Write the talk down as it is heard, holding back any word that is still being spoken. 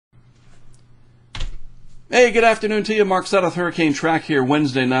Hey, good afternoon to you. Mark Sudduth, HurricaneTrack here,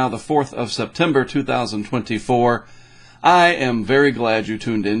 Wednesday now, the 4th of September, 2024. I am very glad you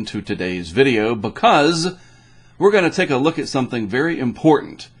tuned in to today's video because we're going to take a look at something very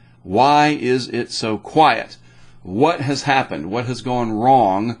important. Why is it so quiet? What has happened? What has gone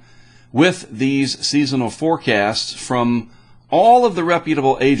wrong with these seasonal forecasts from all of the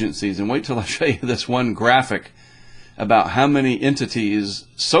reputable agencies? And wait till I show you this one graphic about how many entities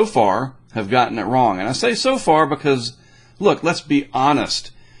so far have gotten it wrong. And I say so far because, look, let's be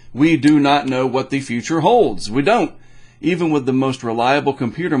honest. We do not know what the future holds. We don't. Even with the most reliable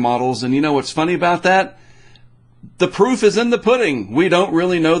computer models. And you know what's funny about that? The proof is in the pudding. We don't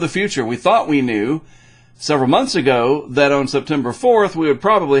really know the future. We thought we knew several months ago that on September 4th we would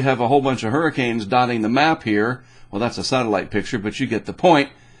probably have a whole bunch of hurricanes dotting the map here. Well, that's a satellite picture, but you get the point.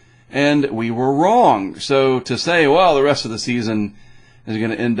 And we were wrong. So to say, well, the rest of the season is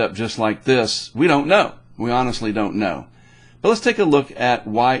going to end up just like this, we don't know. We honestly don't know. But let's take a look at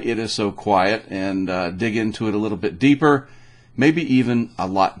why it is so quiet and dig into it a little bit deeper, maybe even a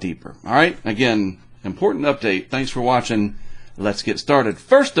lot deeper. All right? Again, important update. Thanks for watching. Let's get started.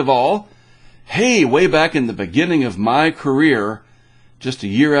 First of all, hey, way back in the beginning of my career, just a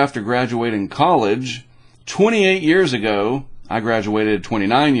year after graduating college, 28 years ago, I graduated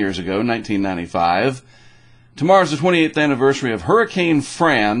 29 years ago, 1995. Tomorrow's the 28th anniversary of Hurricane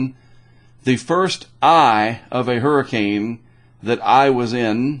Fran, the first eye of a hurricane that I was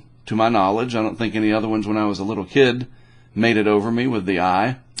in, to my knowledge. I don't think any other ones when I was a little kid made it over me with the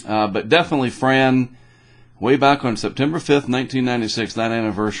eye. But definitely Fran, way back on September 5th, 1996, that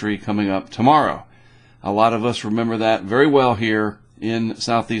anniversary coming up tomorrow. A lot of us remember that very well here in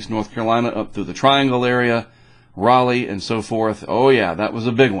southeast North Carolina, up through the Triangle area, Raleigh, and so forth. Oh, yeah, that was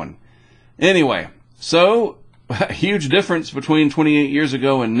a big one. Anyway, so a huge difference between 28 years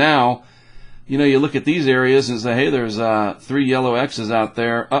ago and now. You know, you look at these areas and say, hey, there's 3 yellow X's out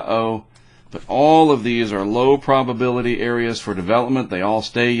there. Uh-oh. But all of these are low probability areas for development. They all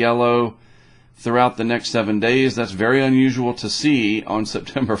stay yellow throughout the next 7 days. That's very unusual to see on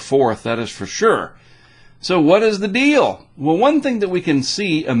September 4th, that is for sure. So what is the deal? Well, one thing that we can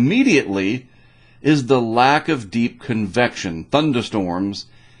see immediately is the lack of deep convection, thunderstorms,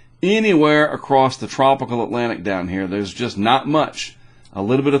 anywhere across the tropical Atlantic down here. There's just not much. A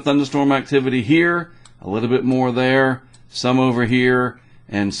little bit of thunderstorm activity here, a little bit more there, some over here,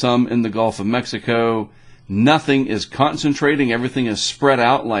 and some in the Gulf of Mexico. Nothing is concentrating. Everything is spread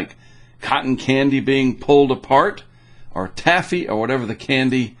out like cotton candy being pulled apart, or taffy, or whatever the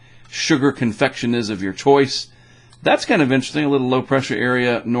candy sugar confection is of your choice. That's kind of interesting. A little low pressure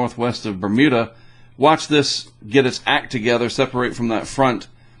area northwest of Bermuda. Watch this get its act together, separate from that front,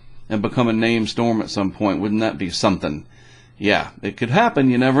 and become a named storm at some point. Wouldn't that be something? Yeah, it could happen.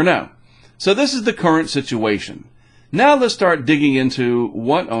 You never know. So this is the current situation. Now let's start digging into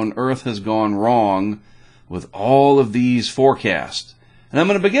what on earth has gone wrong with all of these forecasts. And I'm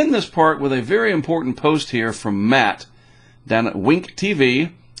going to begin this part with a very important post here from Matt down at Wink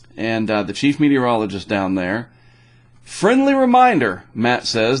TV and the chief meteorologist down there. Friendly reminder, Matt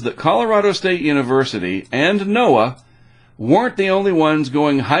says, that Colorado State University and NOAA weren't the only ones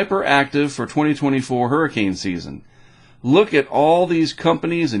going hyperactive for 2024 hurricane season. Look at all these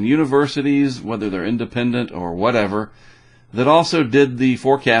companies and universities, whether they're independent or whatever, that also did the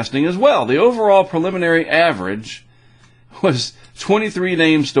forecasting as well. The overall preliminary average was 23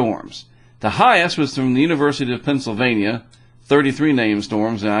 named storms. The highest was from the University of Pennsylvania, 33 named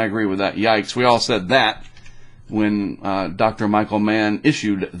storms, and I agree with that. Yikes, we all said that when Dr. Michael Mann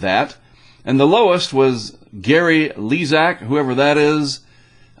issued that. And the lowest was Gary Lezak, whoever that is.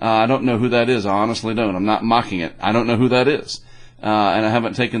 I don't know who that is. I honestly don't. I'm not mocking it. I don't know who that is. And I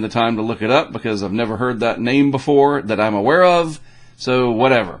haven't taken the time to look it up because I've never heard that name before that I'm aware of. So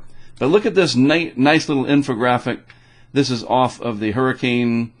whatever. But look at this nice little infographic. This is off of the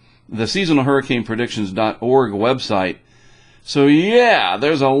seasonal hurricane predictions.org website. So yeah,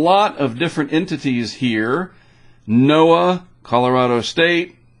 there's a lot of different entities here. NOAA, Colorado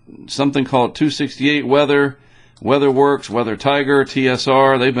State, something called 268 Weather, WeatherWorks, Weather Tiger,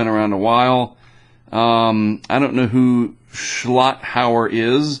 TSR. They've been around a while. I don't know who Schlotthauer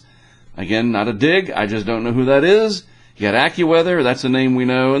is. Again, not a dig. I just don't know who that is. You got AccuWeather. That's a name we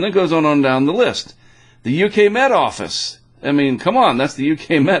know. And then it goes on down the list. The UK Met Office. I mean, come on. That's the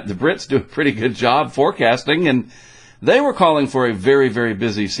UK Met. The Brits do a pretty good job forecasting, and they were calling for a very, very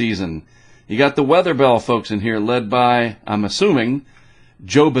busy season. You got the Weather Bell folks in here, led by, I'm assuming,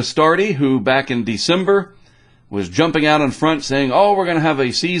 Joe Bastardi, who back in December was jumping out in front saying, oh, we're going to have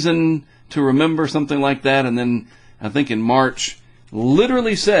a season to remember, something like that. And then I think in March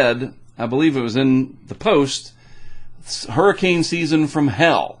literally said, I believe it was in the Post, hurricane season from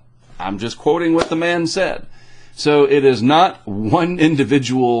hell. I'm just quoting what the man said. So it is not one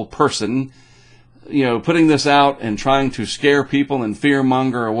individual person, putting this out and trying to scare people and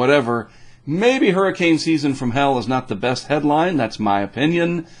fearmonger or whatever. Maybe hurricane season from hell is not the best headline. That's my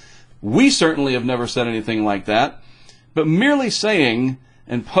opinion. We certainly have never said anything like that. But merely saying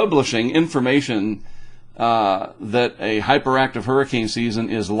and publishing information that a hyperactive hurricane season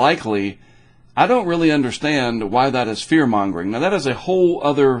is likely, I don't really understand why that is fear-mongering. Now, that is a whole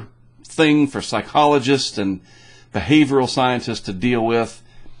other thing for psychologists and behavioral scientists to deal with.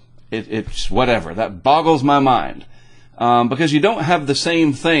 It's whatever. That boggles my mind. Because you don't have the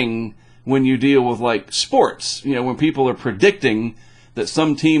same thing when you deal with, like, sports. When people are predicting that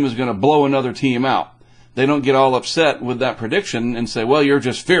some team is going to blow another team out. They don't get all upset with that prediction and say, well, you're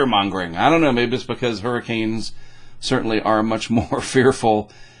just fear-mongering. I don't know. Maybe it's because hurricanes certainly are much more fearful,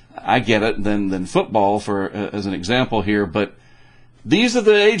 I get it, than football, as an example here. But these are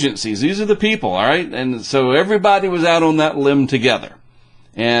the agencies. These are the people, all right? And so everybody was out on that limb together.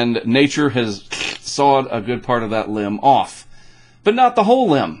 And nature has sawed a good part of that limb off. But not the whole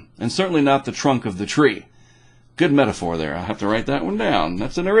limb, and certainly not the trunk of the tree. Good metaphor there. I have to write that one down.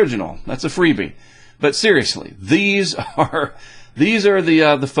 That's an original. That's a freebie. But seriously, these are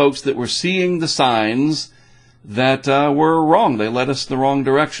the folks that were seeing the signs that were wrong. They led us the wrong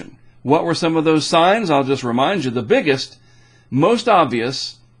direction. What were some of those signs? I'll just remind you. The biggest, most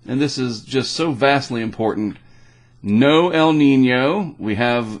obvious, and this is just so vastly important, no El Nino. We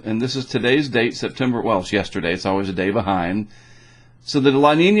have, and this is today's date, September, well, it's yesterday. It's always a day behind. So the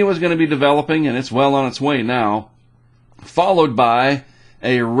La Nina was going to be developing, and it's well on its way now, followed by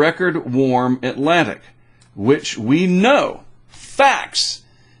a record warm Atlantic, which we know, facts,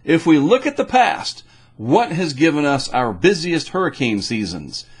 if we look at the past, what has given us our busiest hurricane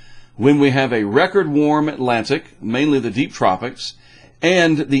seasons? When we have a record warm Atlantic, mainly the deep tropics,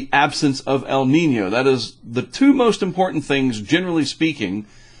 and the absence of El Nino. That is the two most important things, generally speaking,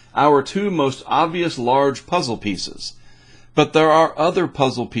 our two most obvious large puzzle pieces. But there are other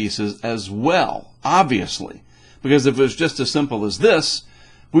puzzle pieces as well, obviously. Because if it was just as simple as this,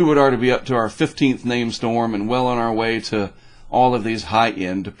 we would already be up to our 15th named storm and well on our way to all of these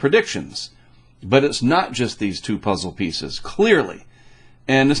high-end predictions. But it's not just these two puzzle pieces, clearly.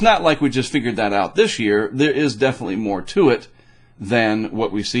 And it's not like we just figured that out this year. There is definitely more to it than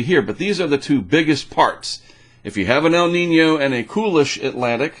what we see here. But these are the two biggest parts. If you have an El Nino and a coolish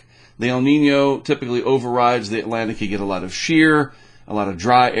Atlantic, the El Nino typically overrides the Atlantic. You get a lot of shear, a lot of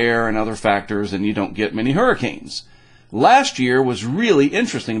dry air, and other factors, and you don't get many hurricanes. Last year was really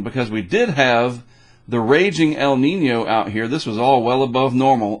interesting because we did have the raging El Nino out here. This was all well above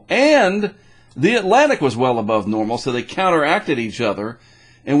normal, and the Atlantic was well above normal, so they counteracted each other,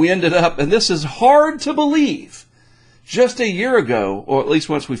 and we ended up, and this is hard to believe, just a year ago, or at least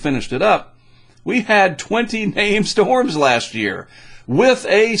once we finished it up, we had 20 named storms last year with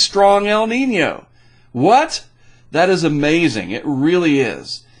a strong El Nino. What? That is amazing. It really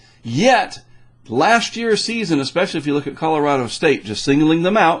is. Yet, last year's season, especially if you look at Colorado State, just singling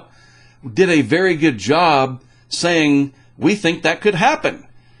them out, did a very good job saying, we think that could happen.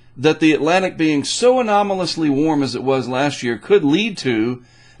 That the Atlantic being so anomalously warm as it was last year could lead to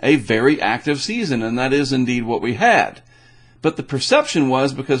a very active season, and that is indeed what we had. But the perception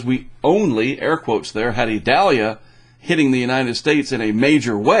was, because we only, air quotes there, had Idalia hitting the United States in a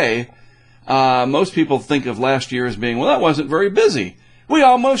major way, most people think of last year as being, well, that wasn't very busy. We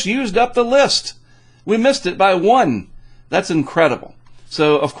almost used up the list. We missed it by one. That's incredible.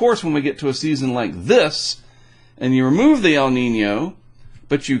 So, of course, when we get to a season like this, and you remove the El Nino,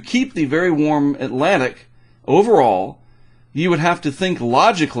 but you keep the very warm Atlantic overall, you would have to think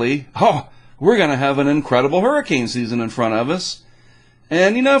logically, oh, we're going to have an incredible hurricane season in front of us.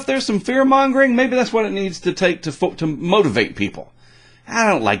 And, if there's some fear-mongering, maybe that's what it needs to take to motivate people. I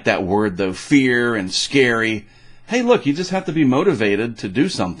don't like that word, though, fear and scary. Hey, look, you just have to be motivated to do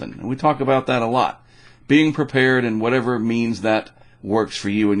something. And we talk about that a lot. Being prepared in whatever means that works for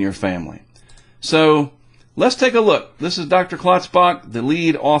you and your family. So, let's take a look. This is Dr. Klotzbach, the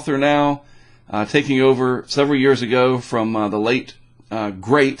lead author now, taking over several years ago from the late,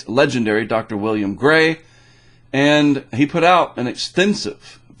 great, legendary Dr. William Gray. And he put out an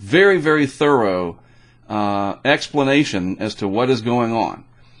extensive, very, very thorough explanation as to what is going on.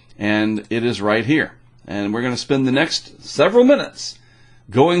 And it is right here. And we're going to spend the next several minutes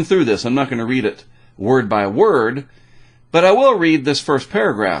going through this. I'm not going to read it word by word, but I will read this first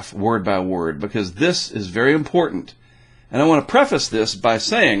paragraph word by word because this is very important. And I want to preface this by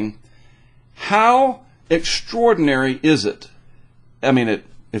saying, how extraordinary is it? I mean,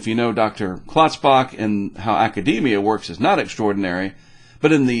 if you know Dr. Klotzbach and how academia works, is not extraordinary.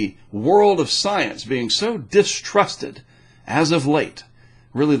 But in the world of science being so distrusted as of late,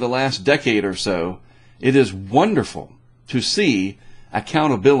 really the last decade or so, it is wonderful to see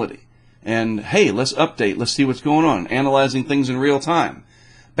accountability. And, hey, let's update, let's see what's going on, analyzing things in real time.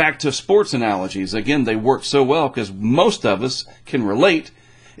 Back to sports analogies. Again, they work so well because most of us can relate.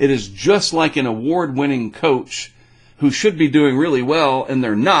 It is just like an award-winning coach who should be doing really well and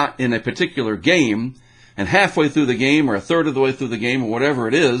they're not in a particular game, and halfway through the game or a third of the way through the game or whatever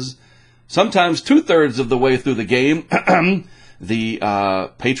it is, sometimes two-thirds of the way through the game, the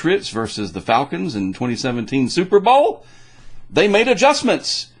Patriots versus the Falcons in 2017 Super Bowl, they made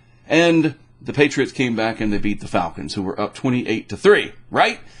adjustments. And the Patriots came back and they beat the Falcons, who were up 28-3,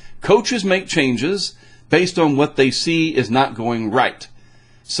 right? Coaches make changes based on what they see is not going right.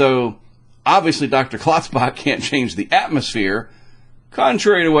 So, obviously, Dr. Klotzbach can't change the atmosphere,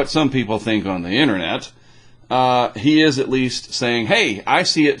 contrary to what some people think on the internet. He is at least saying, hey, I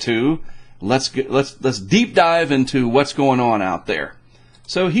see it too. Let's deep dive into what's going on out there.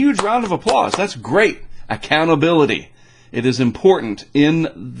 So, huge round of applause. That's great. Accountability. It is important in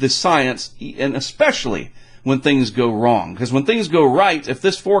the science, and especially when things go wrong. Because when things go right, if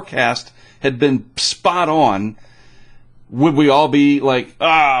this forecast had been spot on, would we all be like,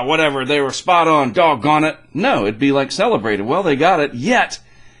 whatever, they were spot on, doggone it? No, it'd be like celebrated. Well, they got it, yet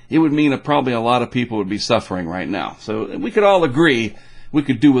it would mean that probably a lot of people would be suffering right now. So we could all agree we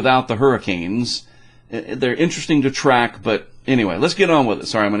could do without the hurricanes. They're interesting to track, but anyway, let's get on with it.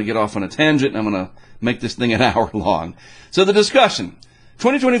 Sorry, I'm going to get off on a tangent, and I'm going to make this thing an hour long. So the discussion.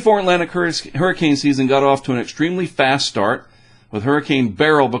 2024 Atlantic hurricane season got off to an extremely fast start, with Hurricane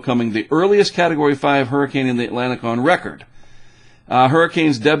Beryl becoming the earliest Category 5 hurricane in the Atlantic on record.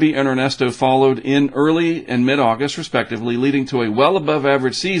 Hurricanes Debbie and Ernesto followed in early and mid-August, respectively, leading to a well above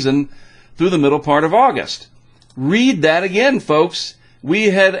average season through the middle part of August. Read that again, folks.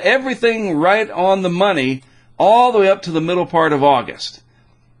 We had everything right on the money all the way up to the middle part of August.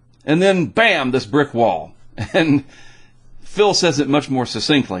 And then, bam, this brick wall. And Phil says it much more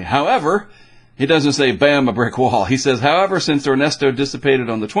succinctly. However, he doesn't say, bam, a brick wall. He says, however, since Ernesto dissipated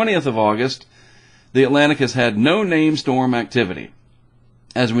on the 20th of August, the Atlantic has had no named storm activity.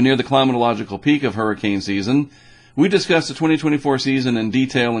 As we near the climatological peak of hurricane season, we discussed the 2024 season in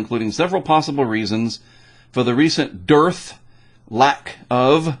detail, including several possible reasons for the recent lack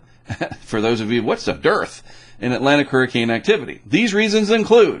of, for those of you, what's a dearth, in Atlantic hurricane activity. These reasons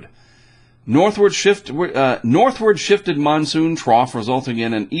include northward shifted monsoon trough resulting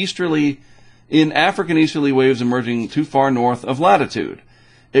in African easterly waves emerging too far north of latitude.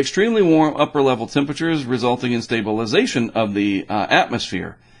 Extremely warm upper level temperatures resulting in stabilization of the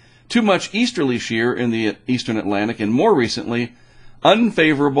atmosphere. Too much easterly shear in the eastern Atlantic, and more recently,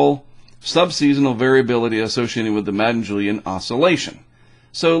 unfavorable subseasonal variability associated with the Madden-Julian Oscillation.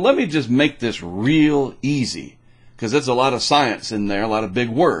 So let me just make this real easy, because there's a lot of science in there, a lot of big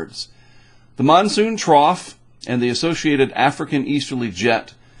words. The monsoon trough and the associated African easterly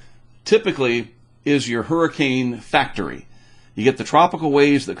jet typically is your hurricane factory. You get the tropical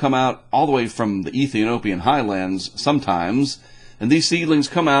waves that come out all the way from the Ethiopian highlands sometimes, and these seedlings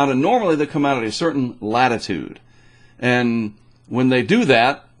come out, and normally they come out at a certain latitude. And when they do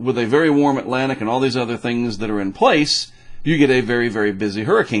that, with a very warm Atlantic and all these other things that are in place, you get a very, very busy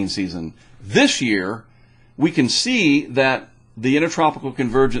hurricane season. This year, we can see that the intertropical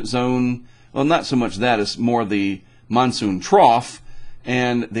convergence zone, well, not so much that, it's more the monsoon trough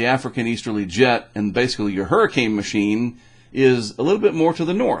and the African easterly jet, and basically your hurricane machine is a little bit more to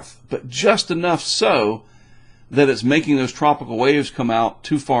the north, but just enough so that it's making those tropical waves come out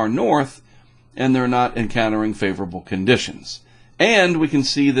too far north and they're not encountering favorable conditions. And we can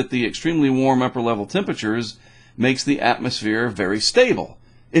see that the extremely warm upper level temperatures makes the atmosphere very stable.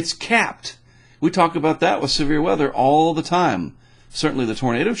 It's capped. We talk about that with severe weather all the time. Certainly the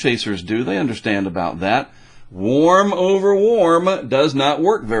tornado chasers do. They understand about that. Warm over warm does not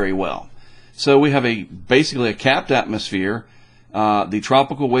work very well. So we have basically a capped atmosphere, the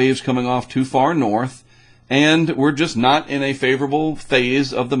tropical waves coming off too far north, and we're just not in a favorable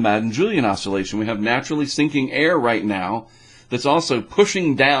phase of the Madden-Julian Oscillation. We have naturally sinking air right now that's also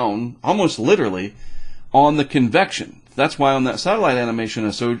pushing down, almost literally, on the convection. That's why on that satellite animation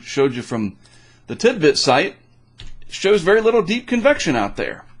I showed you from the Tidbit site, it shows very little deep convection out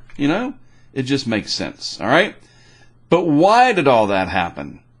there. You know? It just makes sense. All right? But why did all that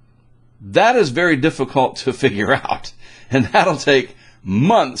happen? That is very difficult to figure out. And that'll take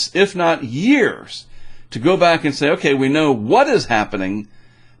months, if not years, to go back and say, okay, we know what is happening,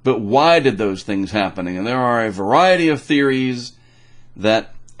 but why did those things happen? And there are a variety of theories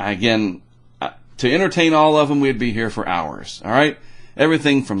that Again, to entertain all of them, we'd be here for hours. All right.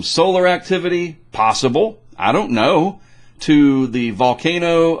 Everything from solar activity, possible, I don't know, to the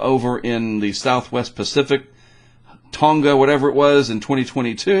volcano over in the Southwest Pacific, Tonga, whatever it was, in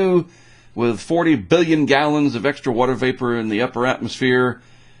 2022, with 40 billion gallons of extra water vapor in the upper atmosphere.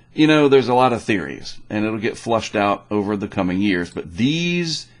 You know, there's a lot of theories, and it'll get flushed out over the coming years. But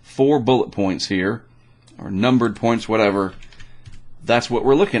these 4 bullet points here, or numbered points, whatever, that's what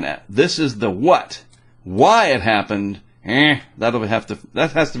we're looking at. This is the what. Why it happened,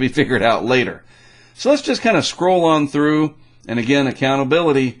 that has to be figured out later. So let's just kind of scroll on through, and again,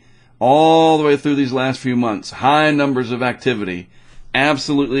 accountability all the way through these last few months. High numbers of activity,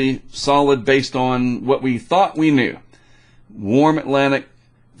 absolutely solid based on what we thought we knew. Warm Atlantic,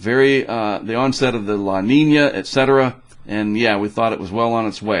 the onset of the La Nina, etc. And yeah, we thought it was well on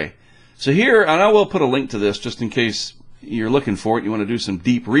its way. So here, and I will put a link to this just in case you're looking for it, you want to do some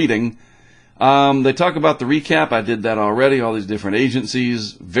deep reading. They talk about the recap. I did that already. All these different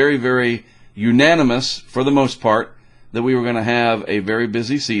agencies, very, very unanimous for the most part that we were going to have a very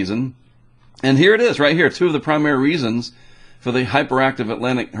busy season. And here it is right here. 2 of the primary reasons for the hyperactive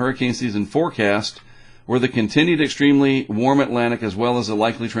Atlantic hurricane season forecast were the continued extremely warm Atlantic as well as a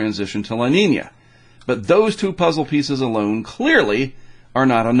likely transition to La Nina. But those 2 puzzle pieces alone clearly are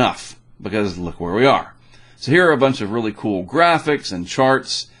not enough, because look where we are. So here are a bunch of really cool graphics and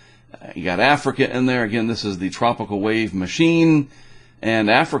charts. You got Africa in there. Again, this is the tropical wave machine.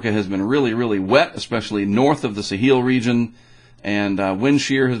 And Africa has been really, really wet, especially north of the Sahel region. And wind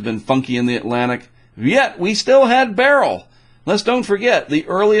shear has been funky in the Atlantic. Yet, we still had Beryl. Let's don't forget, the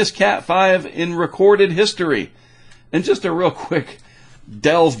earliest Cat 5 in recorded history. And just a real quick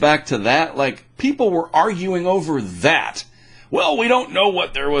delve back to that, like, people were arguing over that. Well, we don't know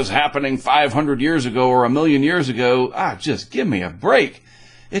what there was happening 500 years ago or 1,000,000 years ago. Just give me a break.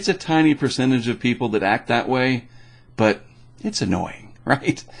 It's a tiny percentage of people that act that way, but it's annoying,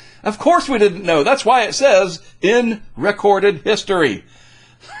 right? Of course we didn't know. That's why it says in recorded history.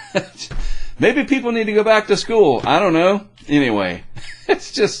 Maybe people need to go back to school. I don't know. Anyway,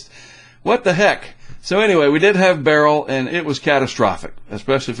 it's just, what the heck? So anyway, we did have Beryl, and it was catastrophic,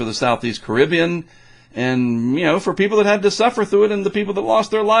 especially for the Southeast Caribbean. And, you know, for people that had to suffer through it and the people that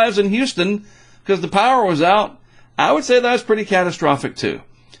lost their lives in Houston because the power was out, I would say that was pretty catastrophic too.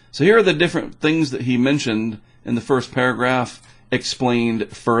 So here are the different things that he mentioned in the first paragraph explained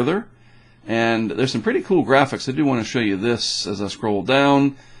further. And there's some pretty cool graphics. I do want to show you this as I scroll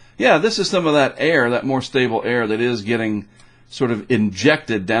down. Yeah, this is some of that air, that more stable air that is getting sort of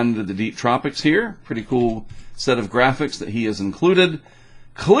injected down into the deep tropics here. Pretty cool set of graphics that he has included.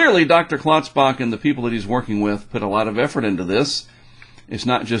 Clearly, Dr. Klotzbach and the people that he's working with put a lot of effort into this. It's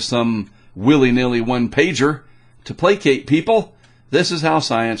not just some willy-nilly one-pager to placate people. This is how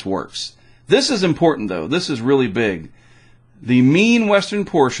science works. This is important, though. This is really big. The mean western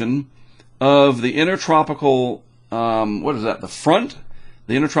portion of the intertropical, what is that, the front?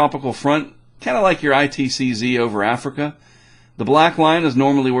 The intertropical front, kind of like your ITCZ over Africa. The black line is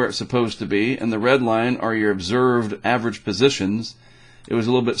normally where it's supposed to be, and the red line are your observed average positions. It was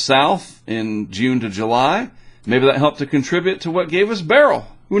a little bit south in June to July. Maybe that helped to contribute to what gave us Beryl.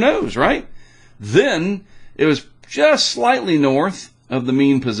 Who knows, right? Then it was just slightly north of the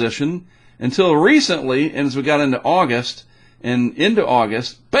mean position until recently, and as we got into August,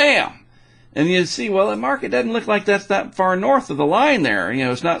 bam! And you see, well, the market doesn't look like that's that far north of the line there. You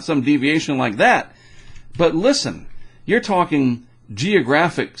know, it's not some deviation like that. But listen, you're talking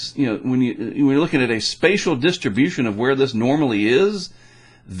geographics, you know, when you're looking at a spatial distribution of where this normally is,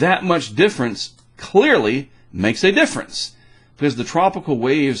 that much difference clearly makes a difference because the tropical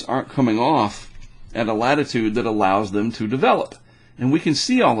waves aren't coming off at a latitude that allows them to develop. And we can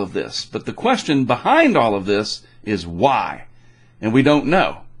see all of this. But the question behind all of this is why? And we don't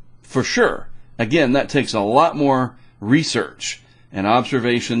know for sure. Again, that takes a lot more research and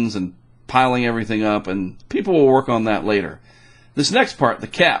observations and piling everything up, and people will work on that later. This next part, the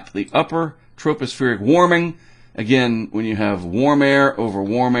cap, the upper tropospheric warming. Again, when you have warm air over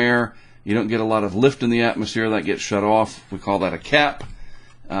warm air, you don't get a lot of lift in the atmosphere. That gets shut off. We call that a cap,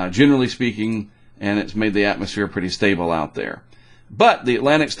 generally speaking, and it's made the atmosphere pretty stable out there. But the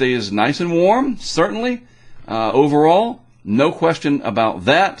Atlantic stays nice and warm, certainly. Overall, no question about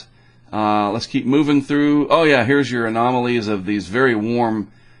that. Let's keep moving through. Oh, yeah, here's your anomalies of these very warm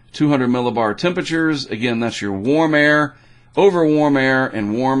 200 millibar temperatures. Again, that's your warm air, over warm air,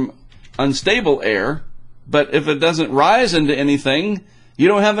 and warm unstable air. But if it doesn't rise into anything, you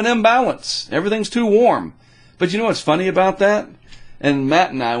don't have an imbalance. Everything's too warm. But you know what's funny about that? And Matt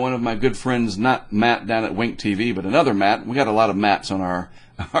and I, one of my good friends, not Matt down at Wink TV, but another Matt, we got a lot of Matts on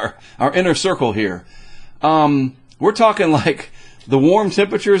our inner circle here. We're talking like the warm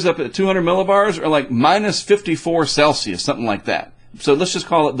temperatures up at 200 millibars are like minus 54 Celsius, something like that. So let's just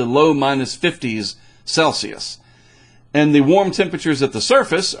call it the low minus 50s Celsius. And the warm temperatures at the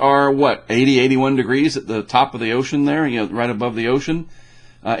surface are what, 80, 81 degrees at the top of the ocean there, right above the ocean.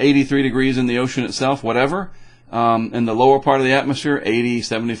 83 degrees in the ocean itself, whatever. In the lower part of the atmosphere, 80,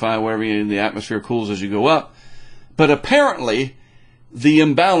 75, whatever, the atmosphere cools as you go up. But apparently, the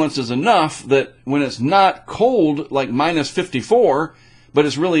imbalance is enough that when it's not cold like minus 54, but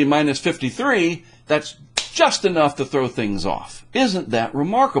it's really minus 53, that's just enough to throw things off. Isn't that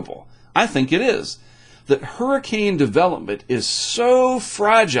remarkable? I think it is. That hurricane development is so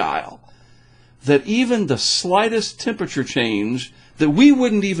fragile that even the slightest temperature change that we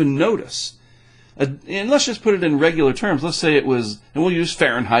wouldn't even notice. And let's just put it in regular terms. Let's say it was, and we'll use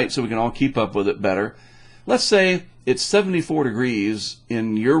Fahrenheit so we can all keep up with it better. Let's say it's 74 degrees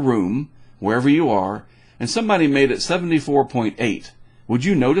in your room, wherever you are, and somebody made it 74.8. Would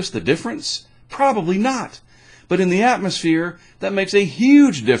you notice the difference? Probably not. But in the atmosphere, that makes a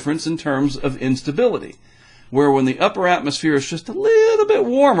huge difference in terms of instability. Where when the upper atmosphere is just a little bit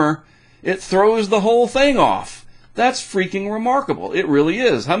warmer, it throws the whole thing off. That's freaking remarkable. It really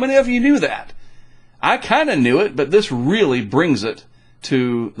is. How many of you knew that? I kind of knew it, but this really brings it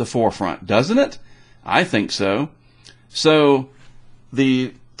to the forefront, doesn't it? I think so. So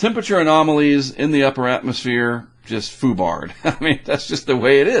the temperature anomalies in the upper atmosphere, just foobarred. I mean, that's just the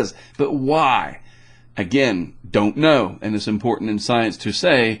way it is. But why? Again, don't know. And it's important in science to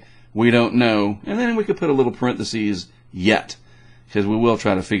say, we don't know. And then we could put a little parentheses, yet, because we will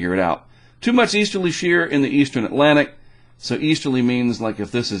try to figure it out. Too much easterly shear in the eastern Atlantic. So easterly means like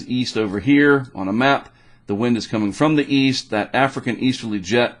if this is east over here on a map, the wind is coming from the east. That African easterly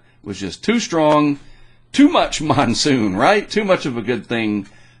jet was just too strong, too much monsoon, right? Too much of a good thing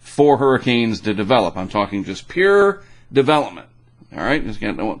for hurricanes to develop. I'm talking just pure development. All right, just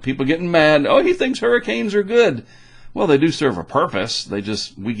don't want people getting mad. Oh, he thinks hurricanes are good. Well, they do serve a purpose.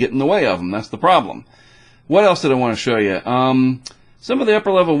 We get in the way of them. That's the problem. What else did I want to show you? Some of the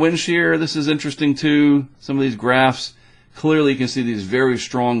upper level wind shear. This is interesting too. Some of these graphs. Clearly, you can see these very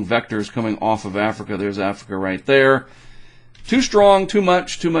strong vectors coming off of Africa. There's Africa right there. Too strong, too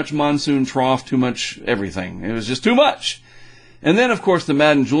much monsoon trough, too much everything. It was just too much. And then, of course, the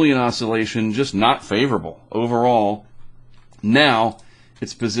Madden-Julian oscillation, just not favorable overall. Now,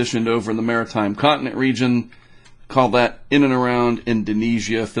 it's positioned over in the maritime continent region. Call that in and around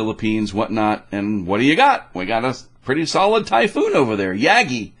Indonesia, Philippines, whatnot. And what do you got? We got a pretty solid typhoon over there.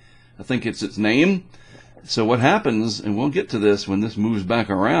 Yagi, I think it's its name. So what happens, and we'll get to this when this moves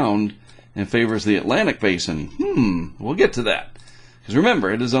back around and favors the Atlantic basin. We'll get to that. Because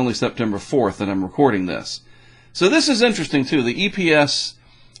remember, it is only September 4th that I'm recording this. So this is interesting too. The EPS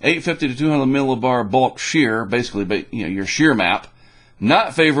 850 to 200 millibar bulk shear, basically, your shear map,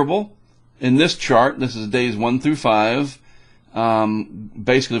 not favorable in this chart. This is days 1 through 5,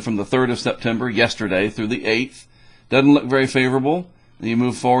 basically from the 3rd of September, yesterday, through the 8th. Doesn't look very favorable. You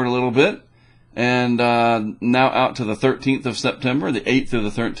move forward a little bit, and now out to the 13th of September, the 8th through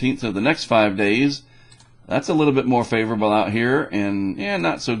the 13th of the next 5 days. That's a little bit more favorable out here, and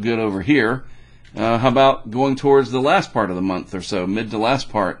not so good over here. How about going towards the last part of the month or so, mid to last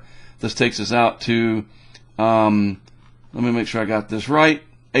part? This takes us out to, let me make sure I got this right,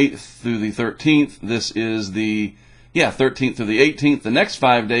 8th through the 13th. This is the, 13th through the 18th. The next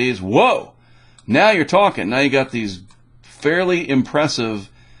 5 days, whoa! Now you're talking. Now you got these fairly impressive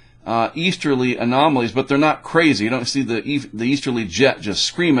easterly anomalies, but they're not crazy. You don't see the easterly jet just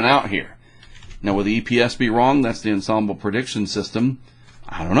screaming out here. Now, will the EPS be wrong? That's the ensemble prediction system.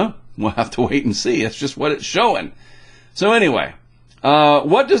 I don't know. We'll have to wait and see. It's just what it's showing. So anyway,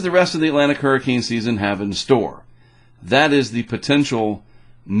 what does the rest of the Atlantic hurricane season have in store? That is the potential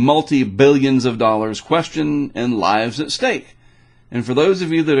multi-billions of dollars question and lives at stake. And for those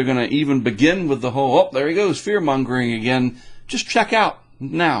of you that are going to even begin with the whole, oh, there he goes, fear-mongering again, just check out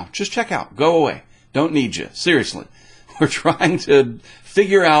now. Just check out. Go away. Don't need you. Seriously. We're trying to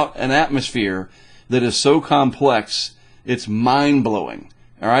figure out an atmosphere that is so complex, it's mind-blowing.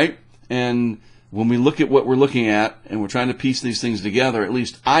 All right? And when we look at what we're looking at and we're trying to piece these things together, at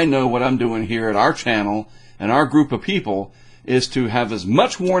least I know what I'm doing here at our channel and our group of people is to have as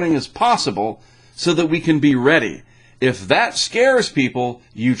much warning as possible so that we can be ready. If that scares people,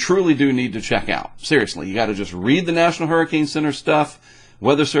 you truly do need to check out. Seriously, you got to just read the National Hurricane Center stuff,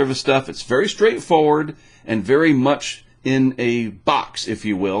 Weather Service stuff. It's very straightforward and very much in a box, if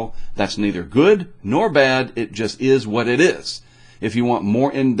you will. That's neither good nor bad. It just is what it is. If you want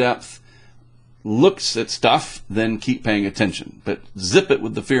more in-depth looks at stuff, then keep paying attention. But zip it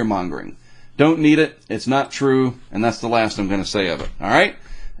with the fear-mongering. Don't need it. It's not true. And that's the last I'm going to say of it. All right?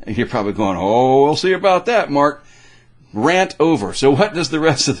 You're probably going, oh, we'll see about that, Mark. Rant over. So what does the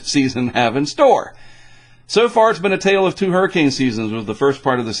rest of the season have in store? So far, it's been a tale of two hurricane seasons, with the first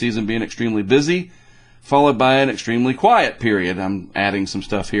part of the season being extremely busy, followed by an extremely quiet period. I'm adding some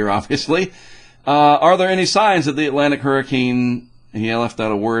stuff here, obviously. Are there any signs that the Atlantic hurricane, he left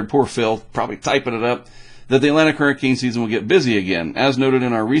out a word, poor Phil, probably typing it up, that the Atlantic hurricane season will get busy again? As noted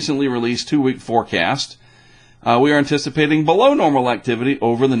in our recently released 2-week forecast, we are anticipating below normal activity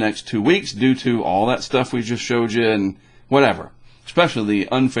over the next 2 weeks due to all that stuff we just showed you and whatever, especially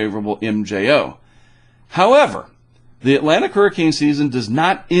the unfavorable MJO. However, the Atlantic hurricane season does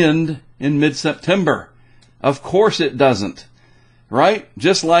not end in mid-September. Of course it doesn't, right?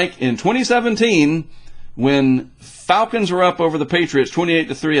 Just like in 2017, when Falcons were up over the Patriots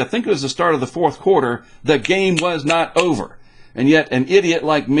 28-3, I think it was the start of the fourth quarter, the game was not over. And yet an idiot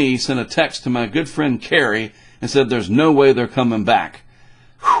like me sent a text to my good friend Carrie and said there's no way they're coming back.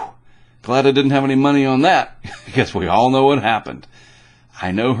 Whew. Glad I didn't have any money on that, because we all know what happened.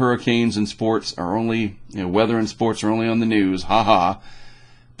 I know hurricanes and sports are only, weather and sports are only on the news, ha.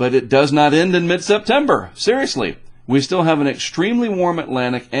 But it does not end in mid-September. Seriously. We still have an extremely warm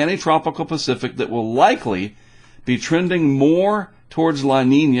Atlantic and a tropical Pacific that will likely be trending more towards La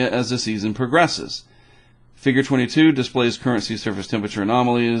Nina as the season progresses. Figure 22 displays current sea surface temperature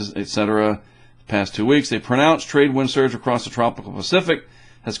anomalies, etc. Past 2 weeks, a pronounced trade wind surge across the tropical Pacific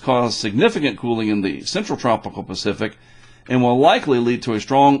has caused significant cooling in the central tropical Pacific and will likely lead to a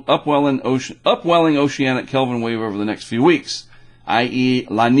strong upwelling oceanic Kelvin wave over the next few weeks, i.e.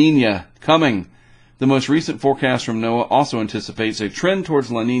 La Nina coming. The most recent forecast from NOAA also anticipates a trend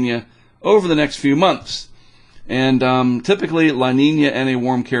towards La Nina over the next few months. And typically, La Nina and a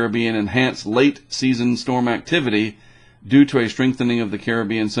warm Caribbean enhance late-season storm activity due to a strengthening of the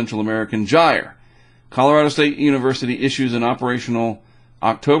Caribbean Central American gyre. Colorado State University issues an operational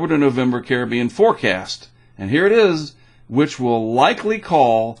October to November Caribbean forecast, and here it is, which will likely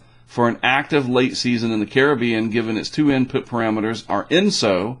call for an active late season in the Caribbean, given its two input parameters are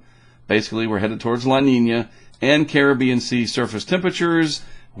INSO, basically we're headed towards La Nina, and Caribbean sea surface temperatures,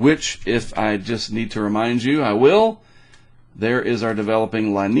 which, if I just need to remind you, I will. There is our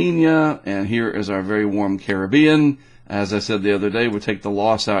developing La Nina, and here is our very warm Caribbean. As I said the other day, we take the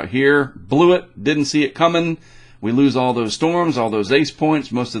loss out here. Blew it. Didn't see it coming. We lose all those storms, all those ace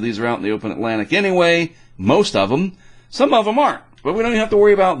points. Most of these are out in the open Atlantic anyway. Most of them. Some of them aren't. But we don't even have to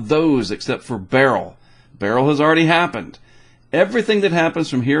worry about those except for Beryl. Beryl has already happened. Everything that happens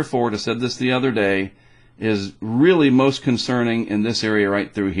from here forward, I said this the other day, is really most concerning in this area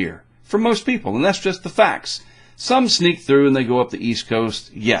right through here. For most people. And that's just the facts. Some sneak through and they go up the East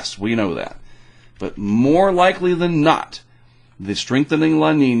Coast. Yes, we know that. But more likely than not, the strengthening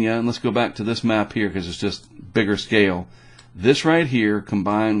La Nina, and let's go back to this map here because it's just bigger scale. This right here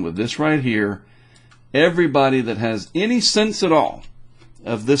combined with this right here, everybody that has any sense at all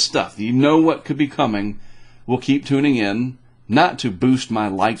of this stuff, you know what could be coming, will keep tuning in, not to boost my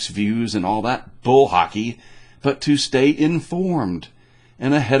likes, views, and all that bull hockey, but to stay informed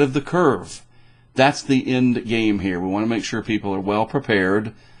and ahead of the curve. That's the end game here. We want to make sure people are well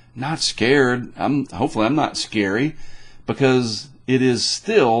prepared, not scared. Hopefully I'm not scary, because it is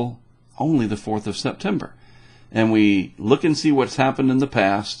still only the 4th of September. And we look and see what's happened in the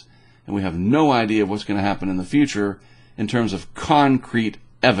past, and we have no idea what's going to happen in the future in terms of concrete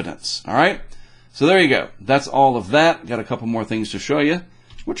evidence. All right? So there you go. That's all of that. Got a couple more things to show you,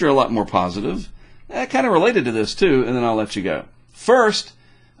 which are a lot more positive. Kind of related to this, too, and then I'll let you go. First,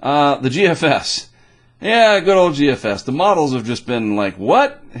 the GFS. Yeah, good old GFS. The models have just been like,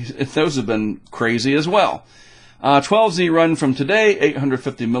 what? Those have been crazy as well. 12Z run from today,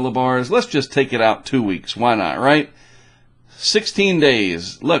 850 millibars. Let's just take it out 2 weeks. Why not, right? 16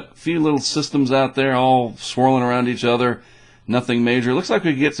 days. Look, a few little systems out there all swirling around each other. Nothing major. Looks like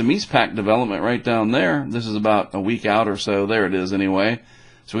we could get some East Pack development right down there. This is about a week out or so. There it is anyway.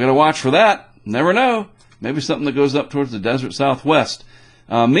 So we got to watch for that. Never know. Maybe something that goes up towards the desert southwest.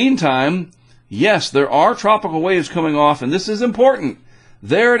 Meantime, yes, there are tropical waves coming off, and this is important.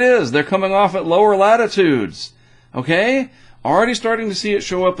 There it is. They're coming off at lower latitudes. Okay? Already starting to see it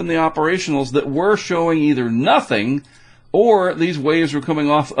show up in the operationals that were showing either nothing or these waves were coming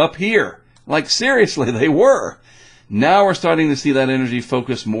off up here. Like, seriously, they were. Now we're starting to see that energy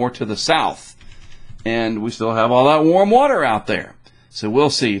focus more to the south. And we still have all that warm water out there. So we'll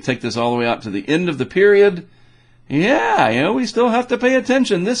see. Take this all the way out to the end of the period. Yeah, we still have to pay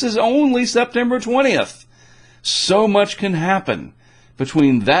attention. This is only September 20th. So much can happen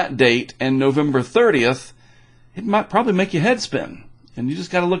between that date and November 30th, it might probably make your head spin. And you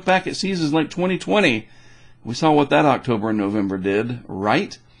just got to look back at seasons like 2020. We saw what that October and November did,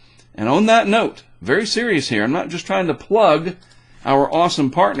 right? And on that note, very serious here, I'm not just trying to plug our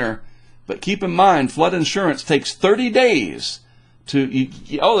awesome partner, but keep in mind, flood insurance takes 30 days to,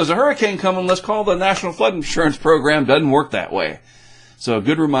 oh, there's a hurricane coming, let's call the National Flood Insurance Program. Doesn't work that way. So a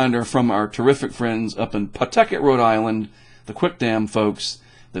good reminder from our terrific friends up in Pawtucket, Rhode Island, the Quick Dam folks,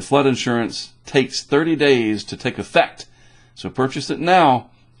 that flood insurance takes 30 days to take effect. So purchase it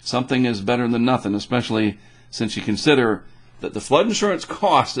now. Something is better than nothing, especially since you consider that the flood insurance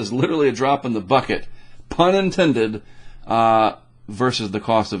cost is literally a drop in the bucket, pun intended, versus the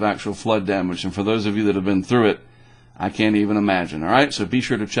cost of actual flood damage. And for those of you that have been through it, I can't even imagine. All right, so be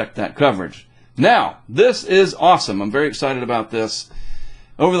sure to check that coverage. Now, this is awesome. I'm very excited about this.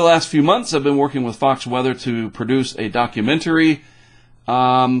 Over the last few months, I've been working with Fox Weather to produce a documentary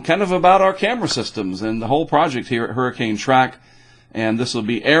kind of about our camera systems and the whole project here at HurricaneTrack. And this will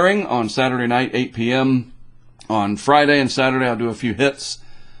be airing on Saturday night, 8 p.m. On Friday and Saturday, I'll do a few hits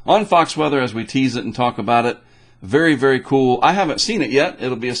on Fox Weather as we tease it and talk about it. Very, very cool. I haven't seen it yet.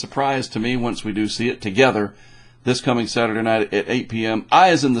 It'll be a surprise to me once we do see it together this coming Saturday night at 8 p.m.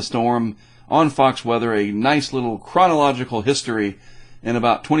 Eyes in the Storm on Fox Weather, a nice little chronological history in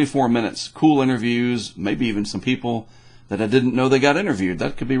about 24 minutes. Cool interviews, maybe even some people that I didn't know they got interviewed.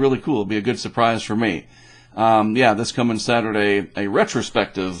 That could be really cool. It'll be a good surprise for me. This coming Saturday, a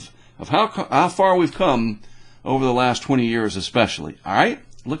retrospective of how far we've come over the last 20 years especially. All right?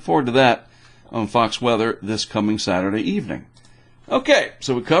 Look forward to that on Fox Weather this coming Saturday evening. Okay,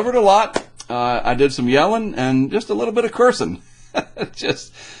 so we covered a lot. I did some yelling and just a little bit of cursing.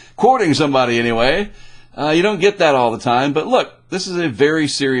 Just quoting somebody anyway. You don't get that all the time, but look, this is a very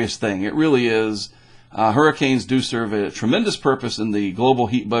serious thing. It really is. Hurricanes do serve a tremendous purpose in the global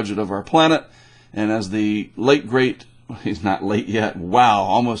heat budget of our planet. And as the late, great, he's not late yet. Wow,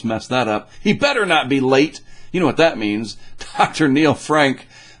 almost messed that up. He better not be late. You know what that means. Dr. Neil Frank,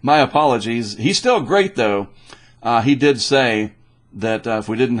 my apologies. He's still great, though. He did say that if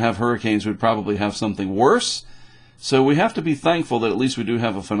we didn't have hurricanes, we'd probably have something worse. So we have to be thankful that at least we do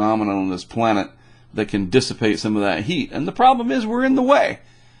have a phenomenon on this planet that can dissipate some of that heat. And the problem is we're in the way.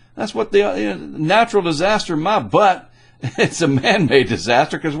 That's what the natural disaster, my butt, it's a man-made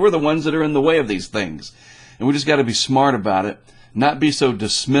disaster because we're the ones that are in the way of these things. And we just got to be smart about it, not be so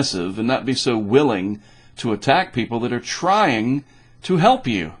dismissive, and not be so willing to attack people that are trying to help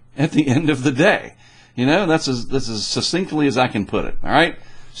you at the end of the day. You know, that's as succinctly as I can put it. All right?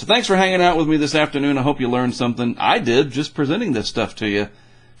 So thanks for hanging out with me this afternoon. I hope you learned something. I did, just presenting this stuff to you.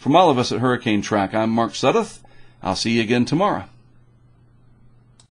 From all of us at HurricaneTrack, I'm Mark Sudduth. I'll see you again tomorrow.